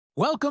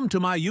Welcome to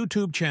my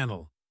YouTube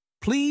channel.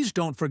 Please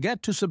don't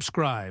forget to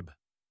subscribe,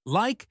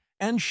 like,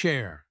 and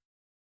share.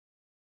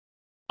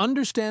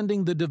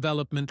 Understanding the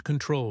development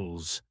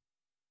controls.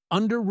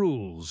 Under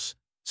Rules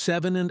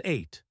 7 and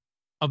 8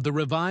 of the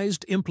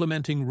Revised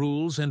Implementing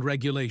Rules and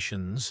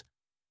Regulations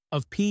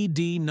of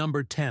PD number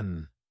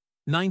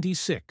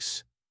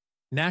 1096,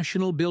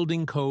 National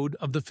Building Code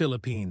of the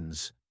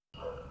Philippines.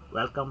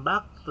 Welcome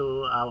back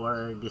to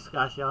our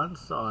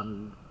discussions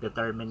on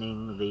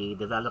determining the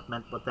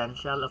development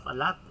potential of a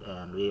lot,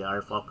 and we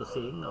are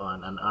focusing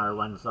on an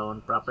R1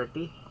 zone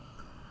property.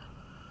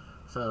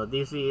 So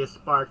this is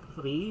part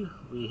 3.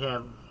 We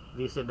have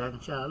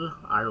residential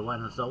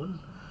R1 zone,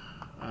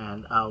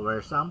 and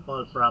our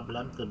sample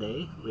problem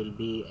today will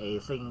be a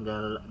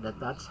single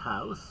detached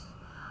house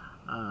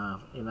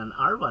in an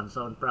R1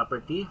 zone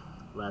property.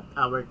 But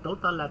our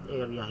total lot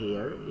area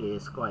here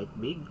is quite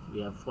big.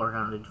 We have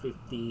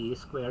 450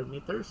 square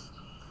meters.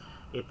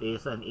 It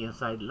is an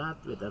inside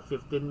lot with a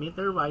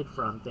 15-meter wide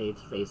frontage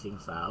facing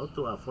south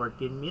to a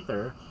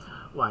 14-meter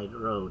wide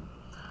road.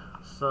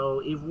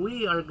 So if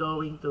we are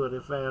going to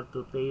refer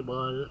to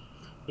table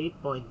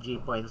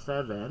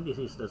 8.G.7, this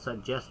is the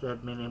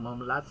suggested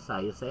minimum lot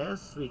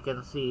sizes. We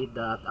can see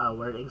that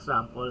our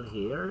example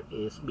here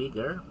is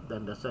bigger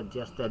than the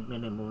suggested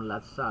minimum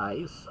lot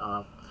size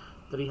of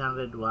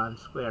 301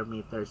 square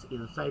meters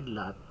inside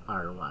lot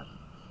R1.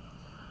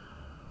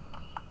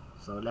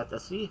 So let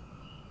us see.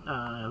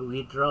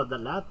 We draw the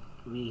lot.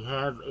 We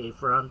have a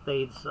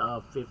frontage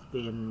of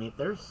 15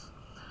 meters.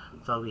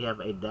 So we have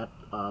a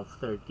depth of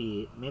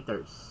 30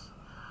 meters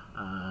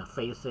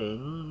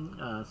facing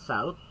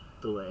south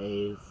to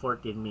a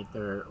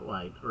 14-meter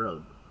wide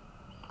road.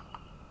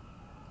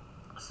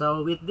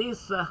 So with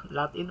this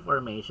lot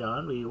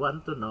information, we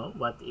want to know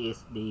what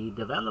is the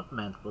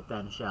development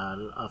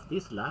potential of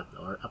this lot,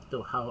 or up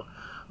to how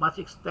much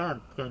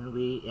extent can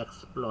we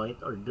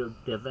exploit or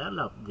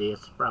develop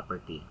this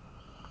property.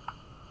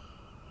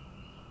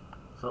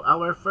 So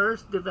our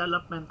first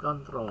development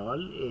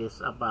control is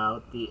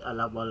about the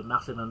allowable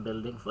maximum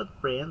building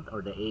footprint,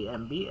 or the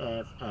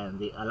AMBF, and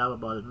the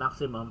allowable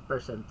maximum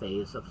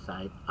percentage of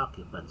site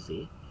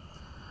occupancy.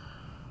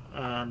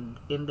 And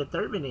in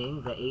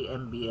determining the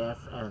AMBF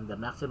and the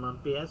maximum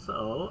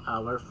PSO,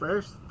 our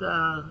first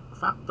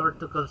factor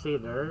to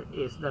consider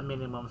is the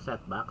minimum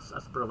setbacks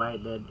as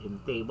provided in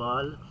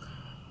table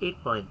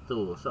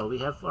 8.2. So we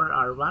have for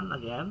R1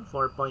 again,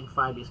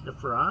 4.5 is the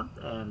front,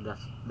 and the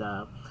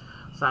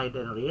side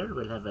and rear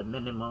will have a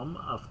minimum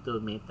of 2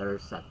 meter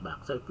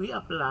setback. So if we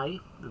apply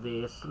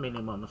this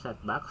minimum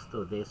setbacks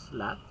to this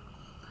lot,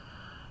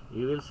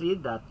 you will see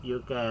that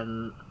you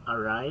can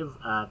arrive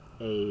at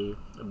a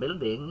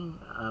building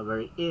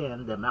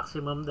wherein the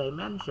maximum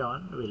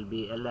dimension will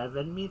be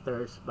 11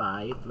 meters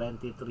by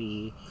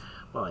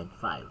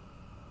 23.5.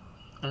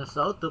 And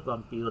so to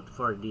compute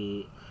for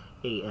the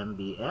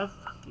AMBF,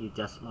 you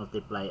just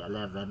multiply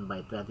 11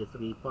 by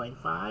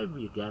 23.5,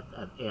 you get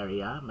an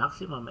area,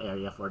 maximum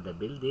area for the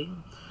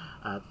building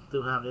at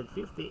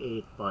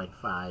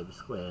 258.5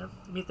 square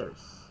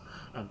meters.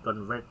 And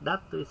convert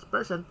that to its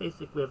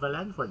percentage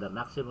equivalent for the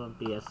maximum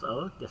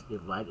PSO. Just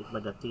divide it by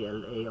the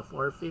TLA of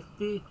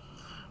 450.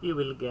 You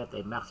will get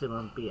a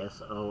maximum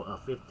PSO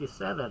of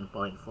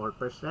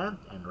 57.4%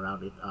 and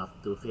round it up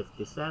to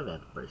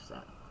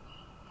 57%.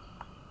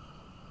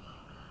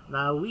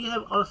 Now, we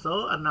have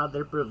also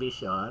another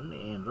provision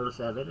in Rule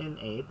 7 and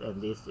 8,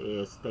 and this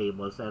is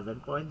Table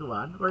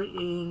 7.1,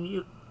 wherein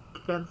you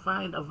can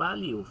find a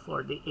value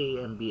for the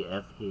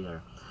AMBF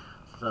here.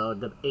 So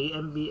the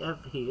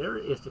AMBF here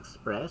is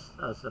expressed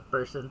as a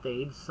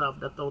percentage of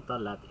the total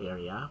lot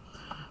area.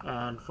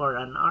 And for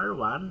an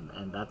R1,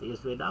 and that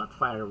is without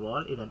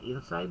firewall in an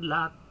inside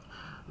lot,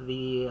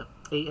 the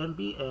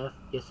AMBF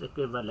is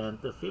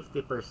equivalent to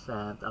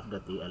 50% of the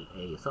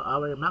TLA. So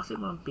our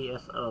maximum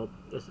PSO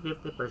is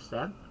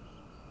 50%,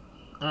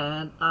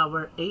 and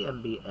our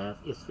AMBF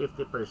is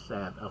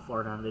 50% of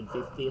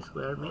 450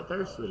 square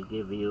meters, will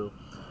give you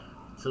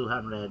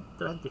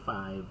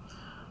 225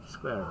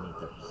 square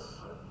meters.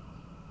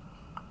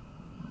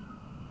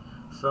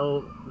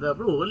 So the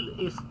rule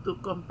is to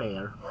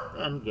compare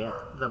and get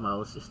the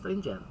most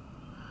stringent.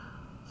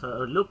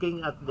 So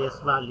looking at these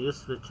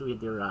values which we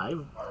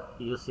derived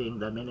using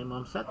the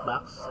minimum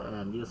setbacks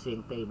and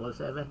using table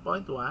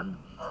 7.1,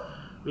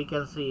 we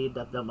can see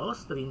that the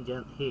most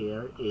stringent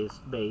here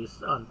is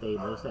based on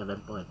table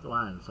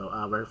 7.1. So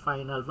our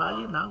final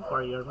value now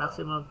for your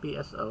maximum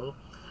PSO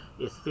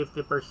is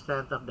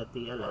 50% of the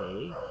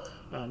TLA,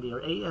 and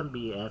your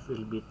AMBF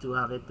will be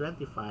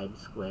 225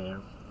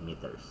 square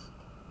meters.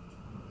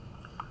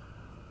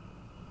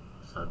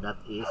 So that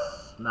is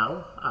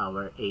now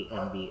our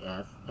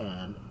AMBF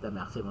and the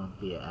maximum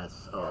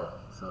PSO.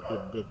 So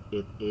if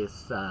it is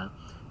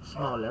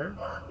smaller,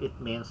 it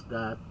means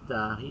that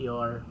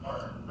your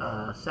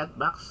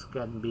setbacks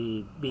can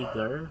be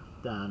bigger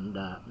than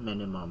the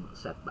minimum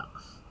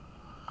setbacks.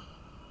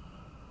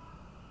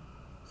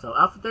 So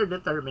after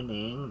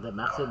determining the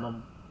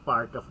maximum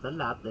part of the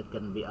lot that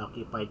can be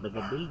occupied by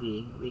the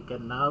building, we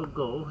can now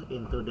go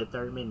into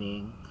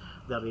determining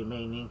the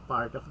remaining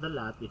part of the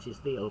lot, which is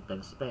the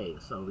open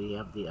space. So we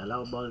have the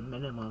allowable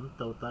minimum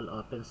total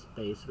open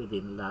space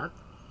within lot,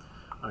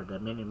 or the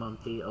minimum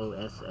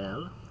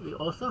TOSL. We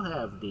also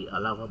have the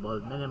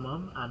allowable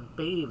minimum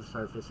unpaved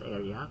surface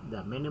area,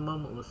 the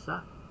minimum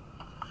USA.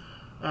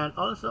 And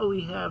also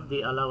we have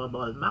the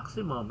allowable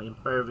maximum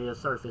impervious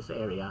surface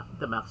area,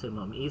 the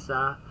maximum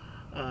ISA.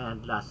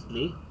 And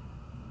lastly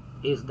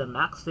is the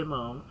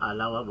maximum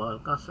allowable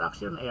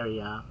construction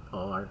area,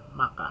 or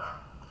MACA.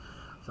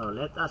 So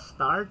let us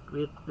start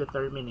with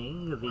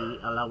determining the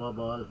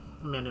allowable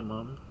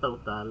minimum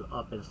total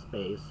open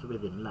space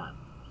within lot.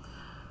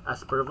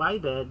 As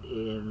provided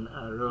in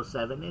Rule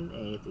 7 and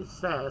 8, it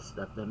says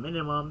that the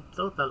minimum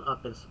total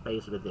open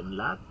space within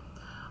lot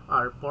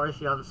are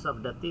portions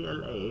of the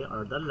TLA,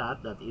 or the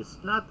lot that is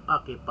not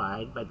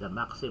occupied by the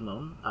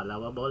maximum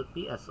allowable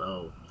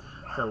PSO.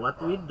 So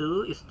what we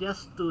do is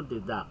just to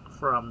deduct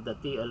from the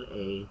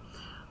TLA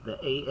the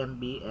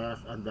AMBF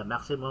and the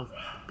maximum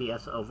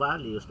PSO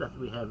values that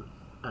we have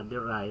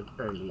derived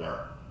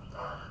earlier.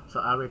 So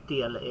our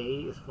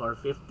TLA is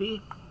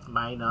 450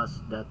 minus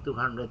the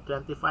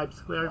 225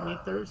 square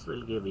meters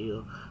will give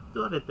you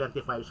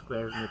 225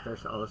 square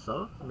meters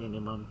also,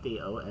 minimum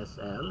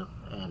TOSL,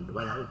 and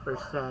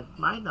 100%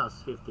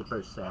 minus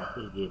 50%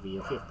 will give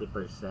you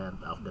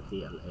 50% of the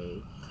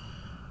TLA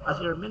as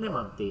your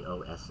minimum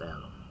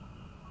TOSL.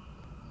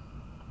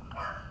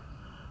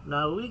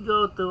 Now we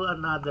go to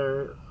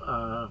another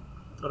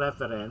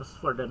reference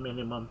for the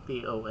minimum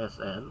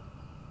TOSL,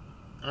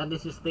 and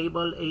this is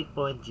table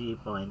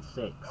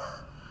 8.G.6.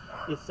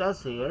 It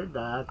says here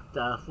that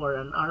for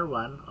an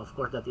R1, of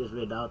course that is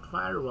without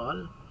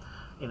firewall,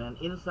 in an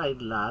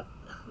inside lot,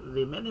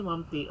 the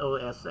minimum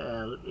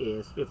TOSL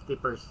is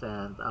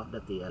 50% of the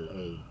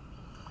TLA.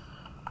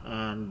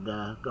 And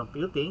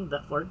computing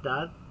that for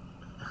that,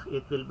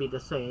 it will be the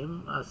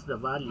same as the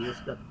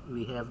values that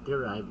we have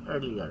derived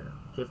earlier.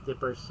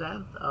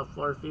 50% of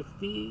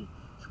 450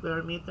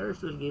 square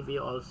meters will give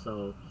you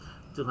also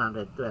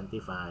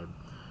 225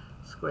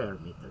 square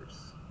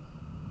meters.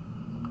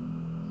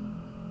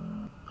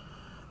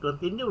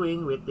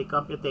 Continuing with the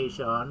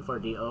computation for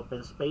the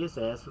open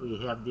spaces, we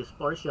have this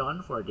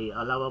portion for the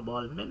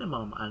allowable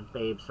minimum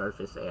unpaved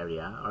surface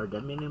area, or the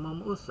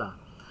minimum USA.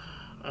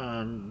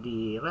 And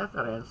the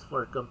reference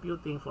for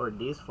computing for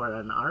this for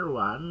an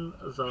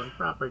R1 zone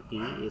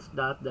property is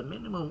that the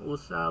minimum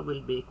USA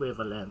will be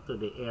equivalent to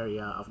the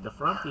area of the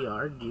front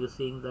yard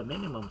using the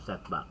minimum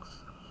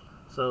setbacks.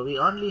 So we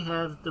only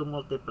have to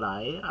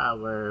multiply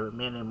our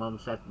minimum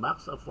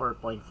setbacks of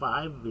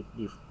 4.5 with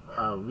the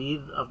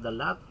width of the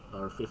lot,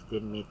 or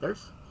 15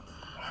 meters.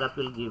 That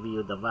will give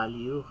you the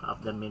value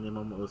of the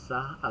minimum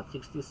USA at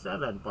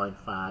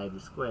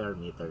 67.5 square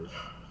meters.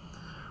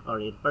 Or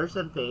in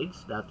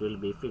percentage, that will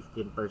be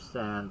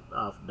 15%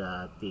 of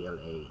the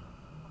TLA.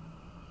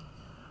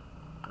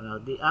 Now,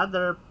 the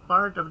other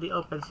part of the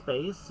open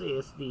space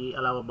is the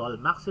allowable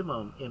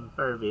maximum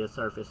impervious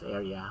surface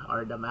area,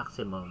 or the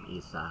maximum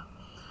ISA.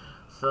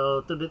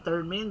 So to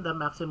determine the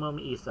maximum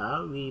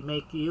ISA, we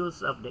make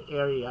use of the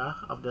area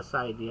of the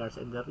side yards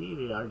and the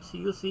rear yards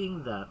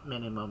using the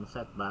minimum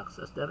setbacks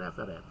as the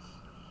reference.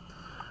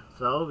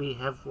 So we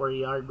have for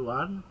yard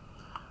 1,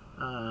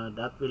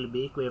 that will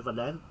be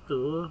equivalent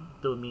to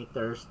 2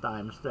 meters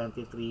times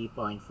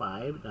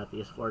 23.5, that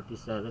is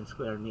 47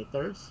 square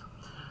meters.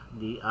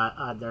 The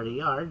other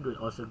yard will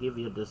also give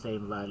you the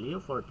same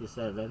value,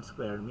 47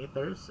 square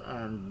meters,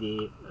 and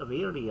the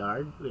rear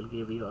yard will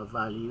give you a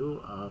value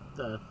of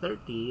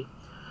 30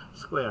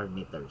 square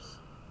meters.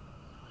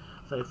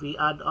 So if we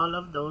add all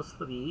of those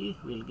three,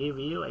 will give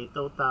you a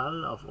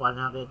total of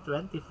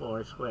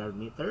 124 square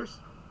meters,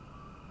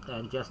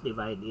 and just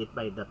divide it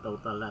by the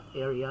total lot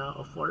area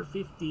of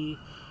 450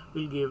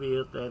 will give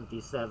you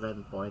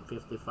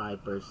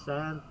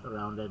 27.55%,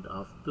 rounded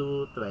off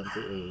to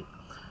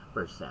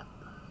 28%.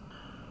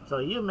 So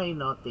you may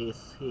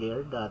notice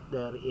here that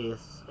there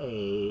is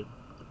a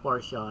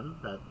portion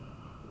that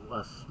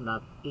was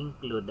not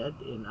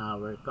included in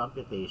our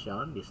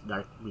computation, this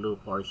dark blue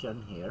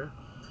portion here,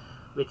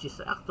 which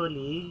is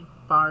actually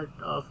part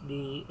of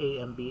the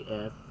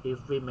AMBF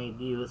if we made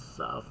use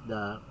of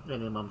the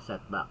minimum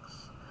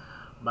setbacks.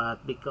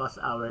 But because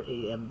our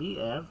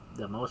AMBF,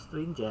 the most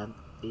stringent,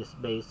 is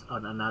based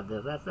on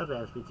another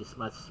reference which is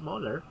much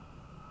smaller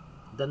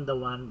than the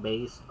one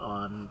based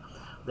on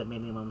the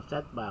minimum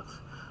setbacks,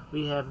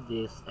 we have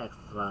this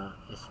extra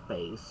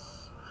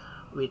space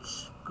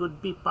which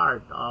could be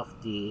part of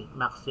the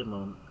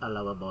maximum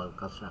allowable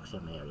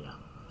construction area.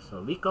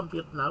 So we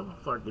compute now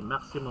for the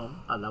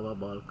maximum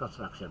allowable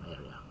construction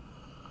area.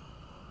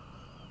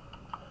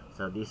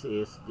 So this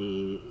is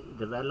the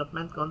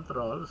development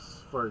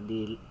controls for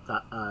the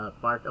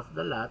part of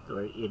the lot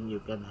wherein you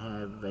can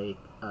have a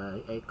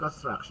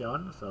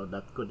construction. So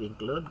that could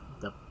include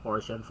the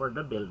portion for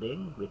the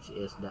building, which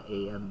is the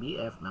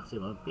AMBF,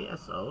 maximum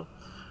PSO,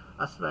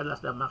 as well as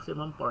the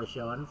maximum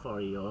portion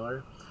for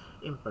your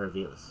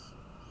impervious.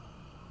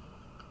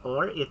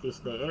 or it is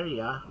the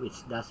area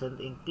which doesn't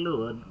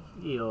include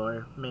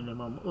your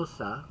minimum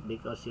USA,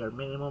 because your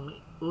minimum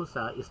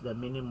USA is the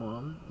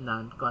minimum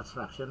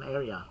non-construction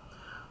area.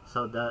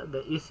 So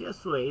the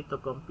easiest way to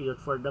compute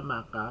for the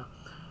MACA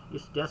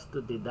is just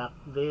to deduct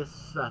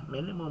this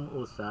minimum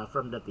USA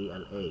from the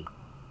TLA.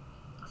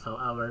 So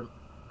our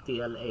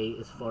TLA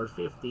is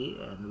 450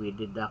 and we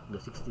deduct the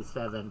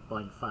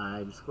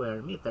 67.5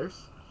 square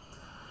meters,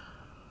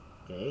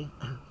 okay,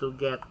 to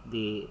get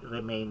the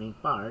remaining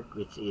part,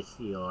 which is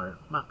your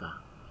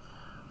MACA.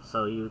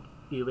 So you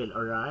will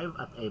arrive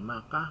at a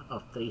MACA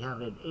of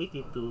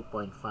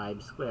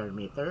 382.5 square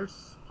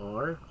meters,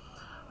 or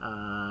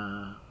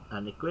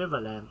an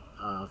equivalent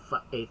of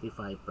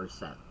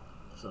 85%.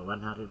 So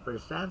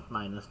 100%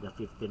 minus the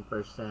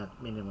 15%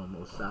 minimum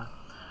USA,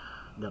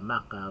 the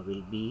MACA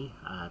will be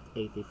at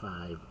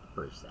 85%.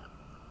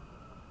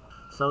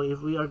 So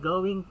if we are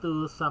going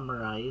to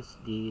summarize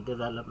the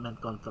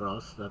development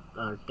controls that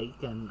are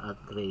taken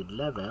at grade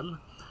level,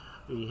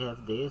 we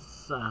have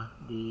this,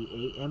 the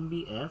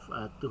AMBF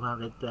at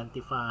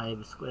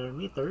 225 square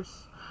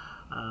meters,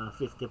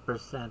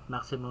 50%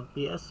 maximum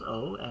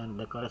PSO, and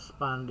the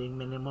corresponding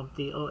minimum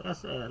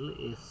TOSL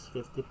is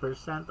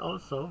 50%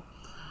 also,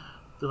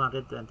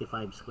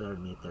 225 square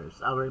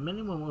meters. Our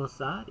minimum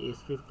USA is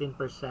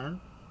 15%,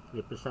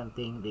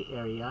 representing the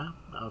area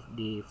of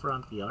the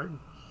front yard,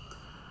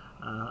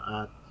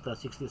 at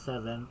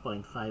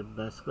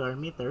 67.5 square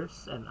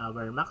meters, and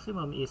our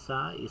maximum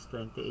ISA is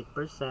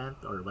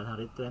 28%, or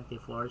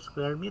 124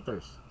 square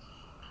meters.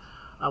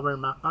 Our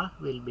MACA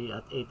will be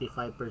at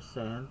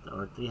 85%,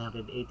 or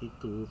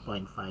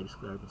 382.5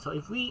 square meters. So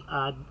if we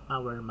add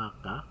our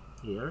MACA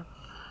here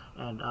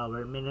and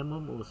our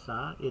minimum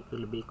USA, it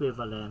will be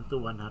equivalent to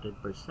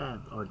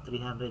 100%, or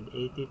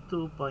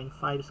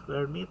 382.5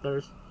 square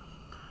meters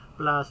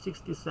plus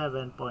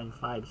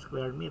 67.5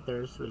 square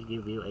meters will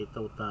give you a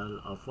total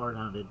of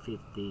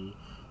 450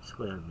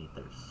 square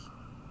meters.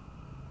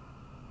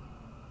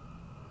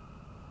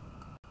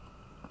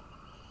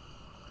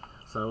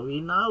 So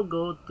we now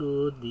go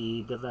to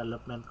the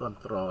development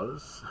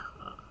controls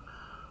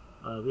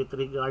with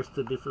regards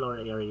to the floor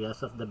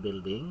areas of the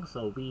building.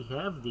 So we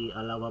have the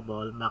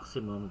allowable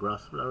maximum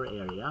gross floor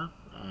area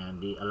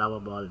and the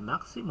allowable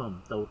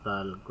maximum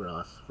total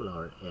gross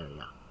floor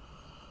area.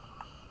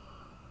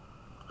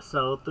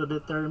 So to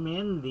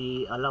determine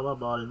the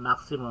allowable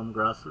maximum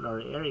gross floor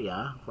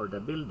area for the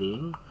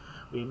building,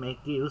 we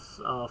make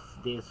use of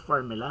this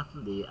formula.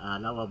 The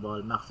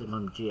allowable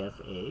maximum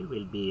GFA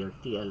will be your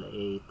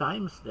TLA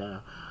times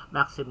the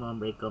maximum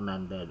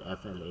recommended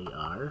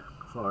FLAR.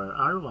 For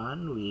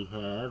R1, we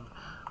have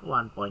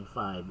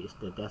 1.5 is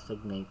the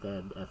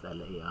designated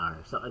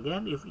FLAR. So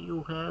again, if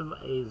you have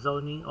a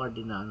zoning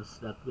ordinance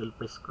that will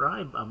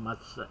prescribe a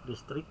much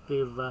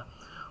restrictive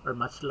or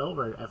much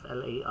lower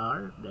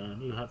FLAR,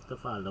 then you have to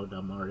follow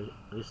the more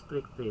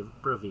restrictive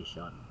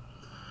provision.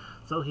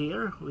 So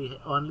here, we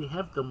only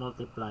have to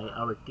multiply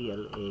our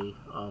TLA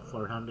of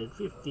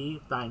 450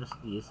 times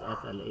this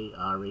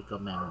FLAR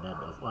recommended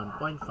of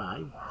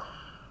 1.5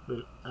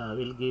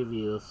 will give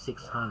you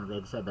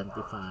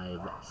 675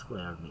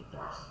 square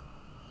meters.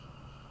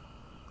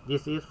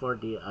 This is for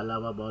the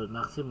allowable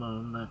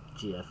maximum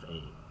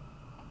GFA.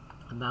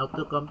 Now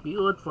to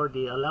compute for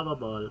the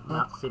allowable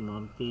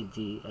maximum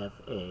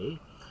TGFA,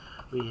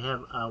 we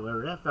have our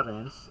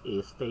reference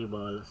is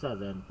table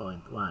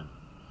 7.1.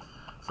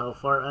 So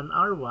for an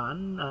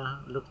R1,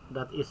 look,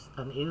 that is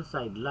an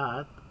inside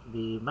lot,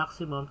 the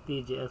maximum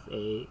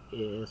TGFA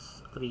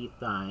is 3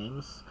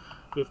 times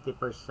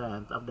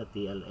 50% of the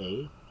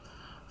TLA.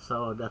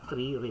 So the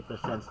 3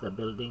 represents the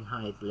building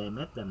height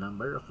limit, the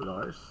number of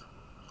floors,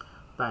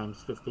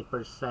 times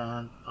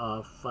 50%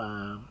 of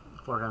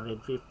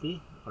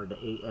 450, or the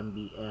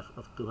AMBF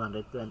of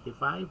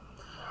 225,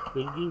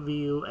 will give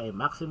you a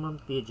maximum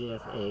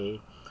TGFA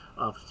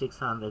of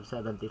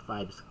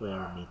 675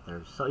 square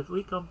meters. So if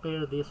we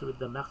compare this with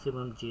the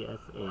maximum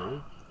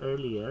GFA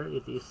earlier,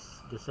 it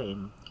is the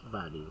same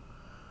value.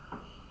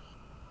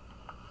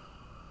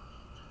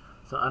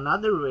 So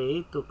another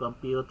way to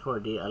compute for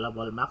the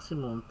allowable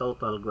maximum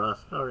total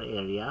gross floor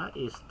area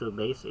is to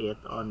base it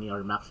on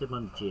your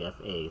maximum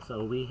GFA.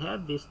 So we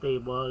have this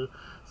table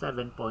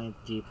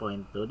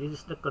 7.G.2. This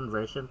is the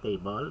conversion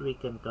table. We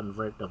can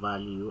convert the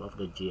value of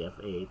the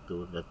GFA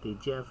to the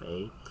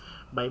TGFA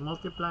by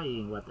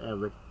multiplying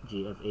whatever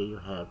GFA you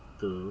have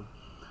to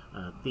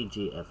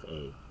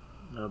TGFA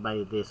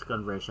by these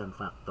conversion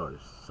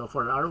factors. So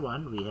for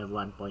R1, we have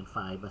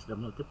 1.5 as the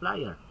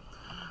multiplier.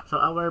 So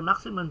our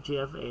maximum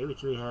GFA,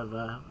 which we have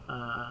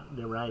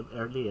derived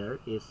earlier,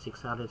 is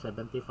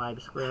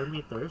 675 square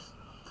meters,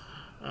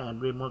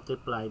 and we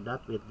multiply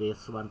that with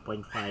this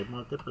 1.5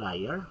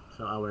 multiplier.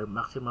 So our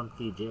maximum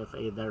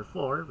TGFA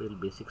therefore will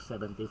be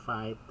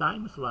 675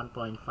 times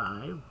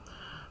 1.5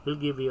 will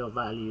give you a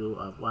value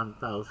of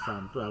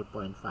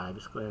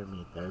 1012.5 square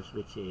meters,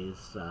 which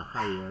is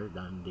higher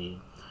than the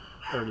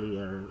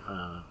earlier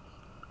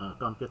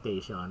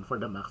computation for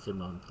the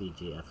maximum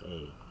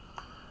TGFA.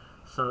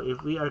 So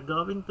if we are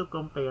going to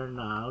compare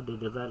now the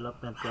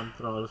development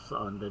controls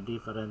on the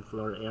different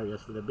floor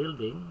areas of the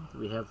building,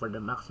 we have for the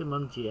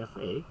maximum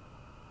GFA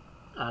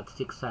at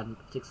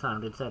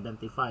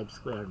 675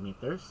 square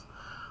meters.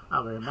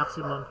 Our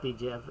maximum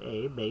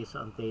TGFA based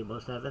on table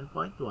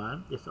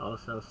 7.1 is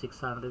also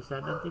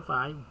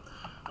 675,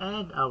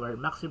 and our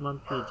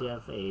maximum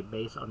TGFA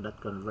based on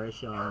that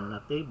conversion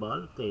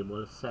table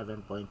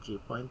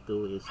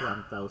 7.G.2 is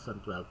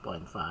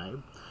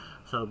 1012.5.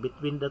 So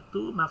between the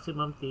two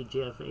maximum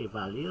TGFA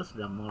values,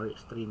 the more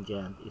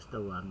stringent is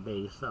the one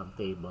based on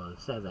table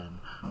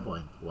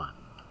 7.1.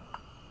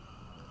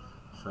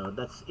 So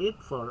that's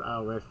it for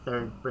our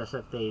third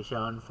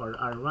presentation for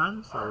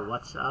R1. So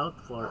watch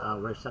out for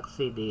our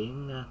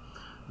succeeding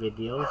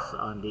videos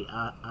on the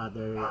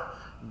other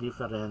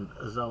different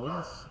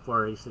zones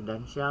for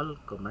residential,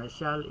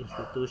 commercial,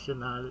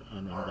 institutional,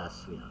 and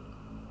industrial.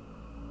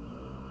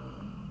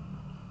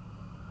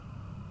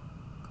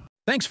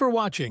 Thanks for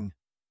watching.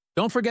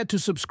 Don't forget to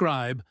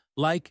subscribe,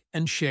 like,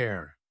 and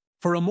share.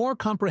 For a more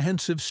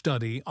comprehensive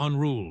study on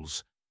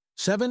Rules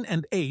 7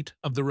 and 8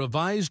 of the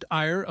Revised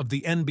IRR of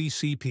the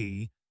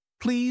NBCP,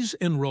 please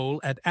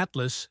enroll at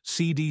Atlas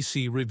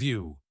CDC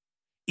Review.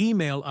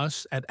 Email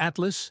us at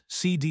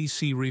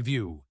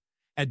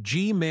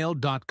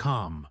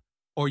atlascdcreview@gmail.com,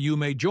 or you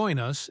may join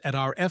us at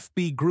our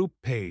FB group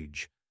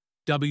page,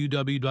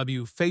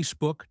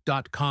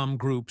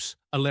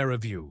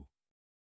 www.facebook.com/groups/ALEReview.